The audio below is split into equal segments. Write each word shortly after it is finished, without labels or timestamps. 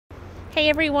Hey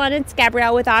everyone, it's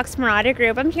Gabrielle with Oxmoor Auto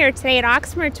Group. I'm here today at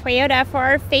Oxmoor Toyota for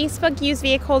our Facebook Used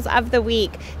Vehicles of the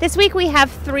Week. This week we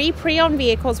have 3 pre-owned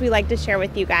vehicles we like to share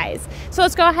with you guys. So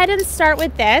let's go ahead and start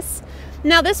with this.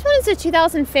 Now this one is a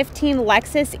 2015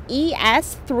 Lexus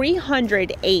ES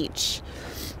 300H.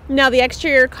 Now the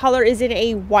exterior color is in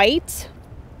a white.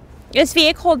 This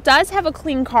vehicle does have a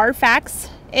clean Carfax.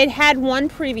 It had one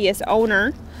previous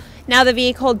owner. Now the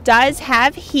vehicle does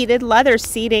have heated leather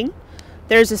seating.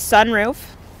 There's a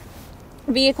sunroof.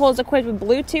 The vehicle is equipped with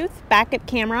Bluetooth, backup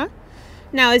camera.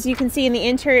 Now, as you can see in the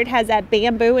interior, it has that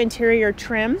bamboo interior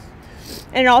trim.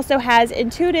 And it also has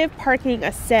intuitive parking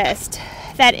assist.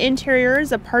 That interior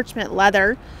is a parchment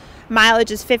leather.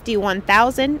 Mileage is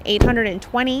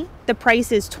 51,820. The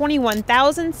price is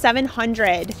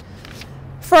 $21,700.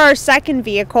 For our second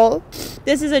vehicle,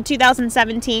 this is a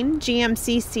 2017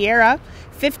 GMC Sierra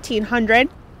 1500.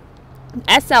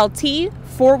 SLT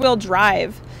 4-wheel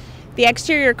drive. The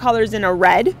exterior color is in a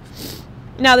red.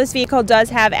 Now this vehicle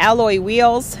does have alloy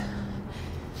wheels.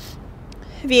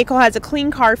 The vehicle has a clean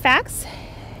Carfax.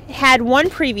 It had one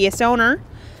previous owner.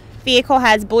 Vehicle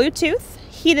has Bluetooth,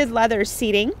 heated leather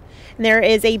seating, and there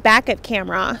is a backup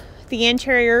camera. The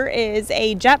interior is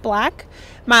a jet black.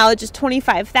 Mileage is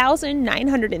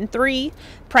 25,903.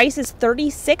 Price is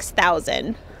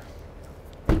 $36,000.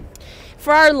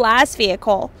 For our last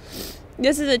vehicle,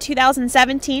 this is a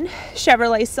 2017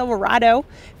 Chevrolet Silverado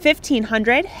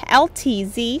 1500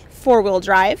 LTZ 4-wheel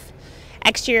drive.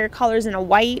 Exterior colors in a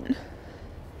white.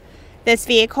 This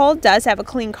vehicle does have a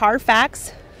clean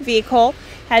Carfax. Vehicle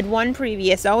had one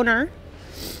previous owner.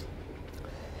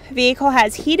 Vehicle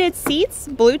has heated seats,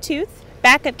 Bluetooth,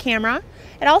 backup camera.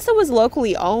 It also was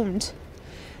locally owned.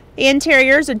 The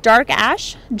interior is a dark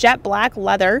ash, jet black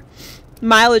leather.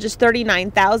 Mileage is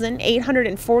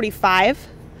 39,845.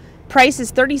 Price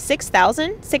is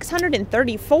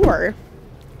 $36,634.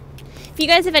 If you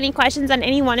guys have any questions on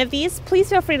any one of these, please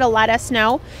feel free to let us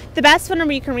know. The best phone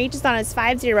number you can reach us on is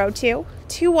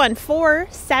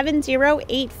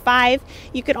 502-214-7085.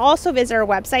 You can also visit our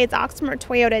website. It's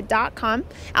oxmoortoyota.com.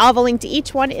 I'll have a link to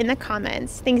each one in the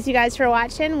comments. Thanks you guys for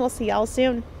watching. We'll see y'all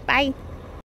soon. Bye.